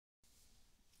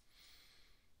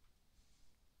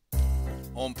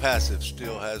ONPASSIVE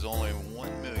still has only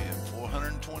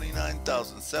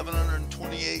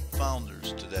 1,429,728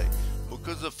 founders today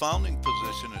because the founding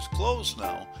position is closed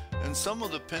now and some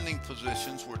of the pending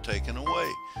positions were taken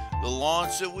away. The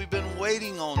launch that we've been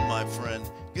waiting on, my friend,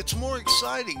 gets more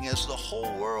exciting as the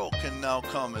whole world can now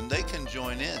come and they can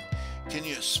join in. Can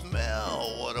you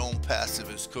smell what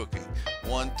ONPASSIVE is cooking?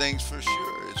 One thing's for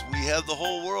sure is we have the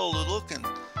whole world looking.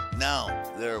 Now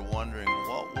they're wondering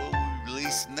what will we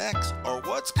release next or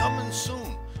what's coming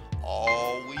soon.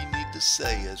 All we need to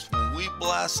say is when we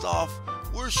blast off,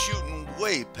 we're shooting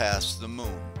way past the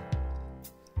moon.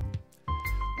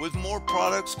 With more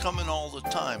products coming all the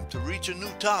time to reach a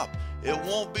new top, it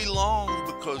won't be long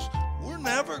because we're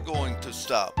never going to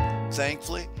stop.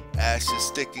 Thankfully, Ash is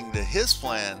sticking to his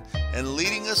plan and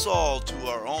leading us all to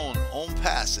our own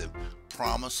ONPASSIVE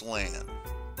promised land.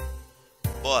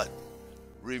 But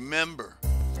remember,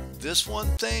 this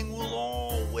one thing will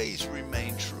always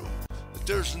remain true. That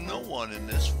there's no one in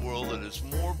this world that is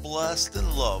more blessed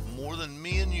and loved more than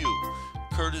me and you.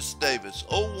 Curtis Davis,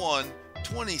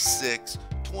 01-26-2023.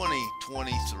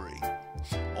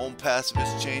 ONPASSIVE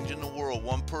is changing the world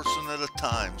one person at a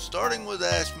time, starting with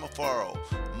Ash Mafaro,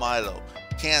 Milo,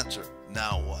 Cancer,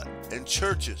 Now What, and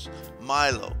churches,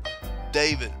 Milo,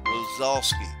 David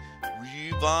Rozalski,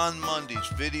 Yvonne Mundy's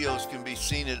videos can be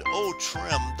seen at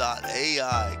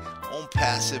otrim.ai,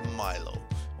 ONPASSIVE Milo.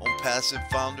 ONPASSIVE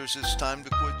founders, it's time to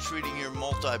quit treating your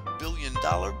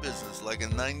multi-billion-dollar business like a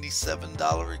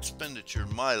 $97 expenditure.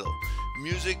 Milo.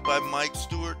 Music by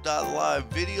MikeStewart.live.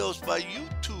 Videos by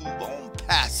YouTube.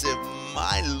 ONPASSIVE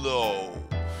Milo.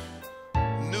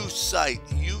 New site,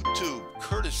 YouTube,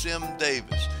 Curtis M.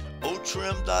 Davis.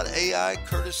 otrim.ai,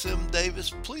 Curtis M.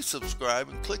 Davis. Please subscribe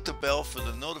and click the bell for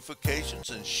the notifications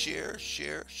and share.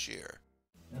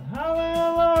 How they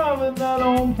loving that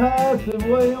ONPASSIVE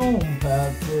way,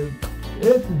 ONPASSIVE.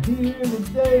 It's here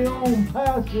today,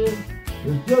 ONPASSIVE.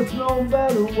 There's just no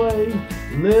better way.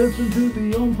 Listen to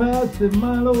the ONPASSIVE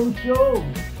Milo show,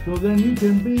 so then you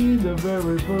can be the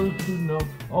very first to know.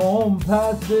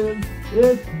 ONPASSIVE,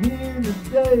 it's here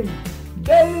today.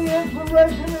 Daily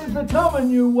inspiration is coming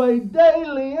your way.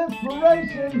 Daily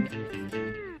inspiration,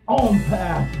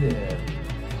 ONPASSIVE.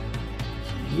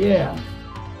 Yeah.